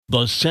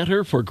The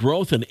Center for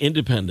Growth and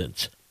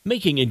Independence,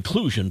 making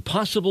inclusion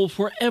possible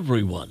for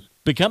everyone.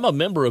 Become a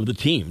member of the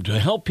team to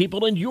help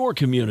people in your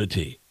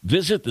community.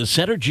 Visit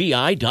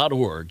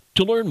thecentergi.org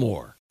to learn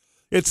more.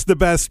 It's the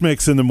best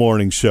mix in the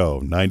morning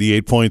show.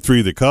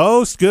 98.3 The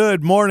Coast.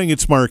 Good morning.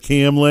 It's Mark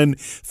Hamlin.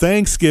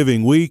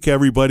 Thanksgiving week.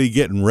 Everybody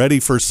getting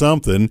ready for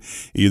something,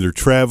 either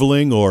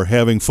traveling or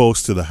having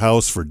folks to the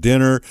house for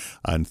dinner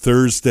on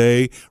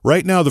Thursday.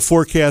 Right now, the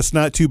forecast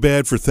not too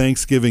bad for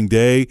Thanksgiving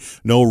Day.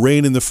 No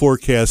rain in the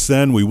forecast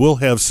then. We will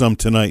have some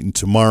tonight and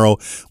tomorrow.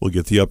 We'll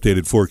get the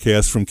updated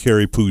forecast from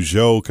Carrie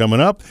Peugeot coming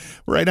up.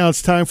 Right now,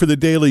 it's time for the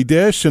Daily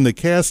Dish, and the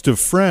cast of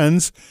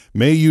Friends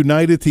may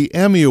unite at the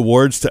Emmy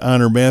Awards to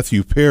honor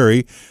Matthew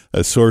Perry.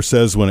 A source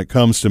says when it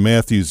comes to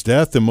Matthew's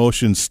death,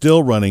 emotions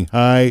still running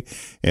high,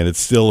 and it's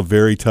still a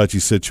very touchy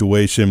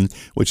situation,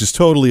 which is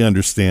totally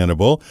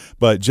understandable.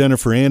 But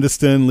Jennifer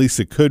Aniston,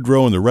 Lisa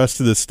Kudrow, and the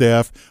rest of the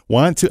staff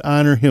want to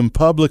honor him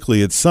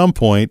publicly at some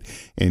point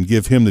and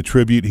give him the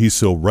tribute he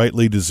so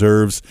rightly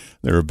deserves.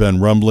 There have been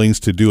rumblings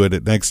to do it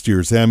at next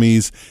year's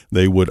Emmys.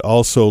 They would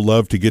also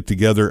love to get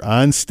together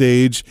on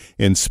stage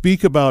and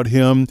speak about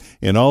him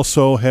and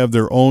also have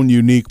their own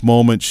unique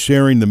moment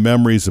sharing the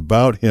memories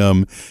about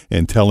him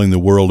and telling the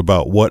world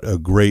about what a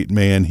great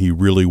man he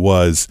really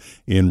was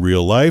in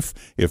real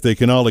life. If they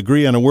can all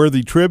agree on a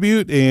worthy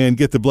tribute and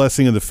get the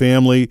blessing of the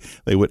family,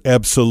 they would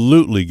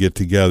absolutely get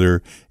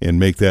together and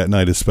make that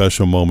night a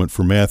special moment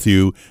for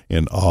Matthew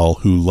and all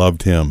who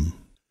loved him.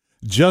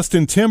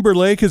 Justin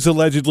Timberlake is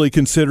allegedly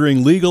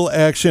considering legal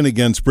action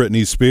against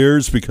Britney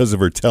Spears because of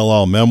her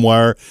tell-all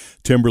memoir.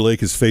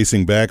 Timberlake is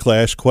facing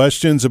backlash,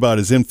 questions about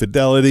his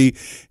infidelity.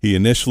 He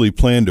initially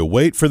planned to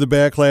wait for the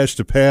backlash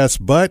to pass,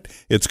 but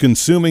it's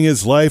consuming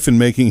his life and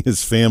making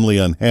his family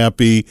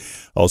unhappy.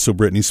 Also,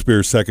 Britney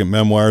Spears' second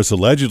memoir is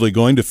allegedly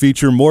going to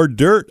feature more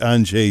dirt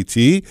on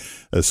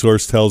JT. A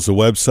source tells the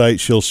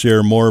website she'll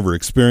share more of her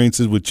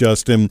experiences with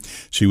Justin.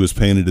 She was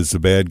painted as the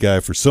bad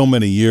guy for so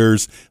many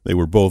years. They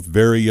were both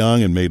very young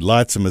and made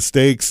lots of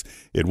mistakes.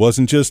 It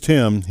wasn't just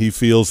him. He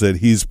feels that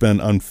he's been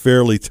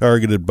unfairly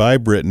targeted by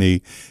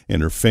Britney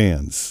and her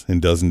fans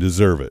and doesn't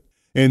deserve it.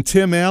 And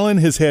Tim Allen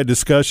has had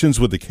discussions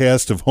with the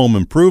cast of Home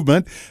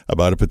Improvement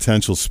about a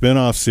potential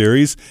spin-off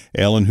series.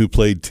 Allen, who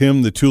played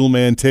Tim the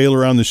Toolman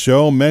Taylor on the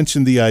show,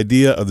 mentioned the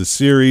idea of the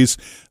series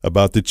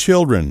about the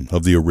children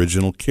of the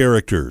original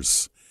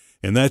characters.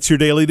 And that's your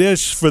Daily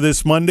Dish for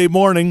this Monday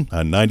morning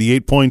on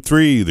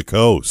 98.3 The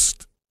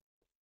Coast.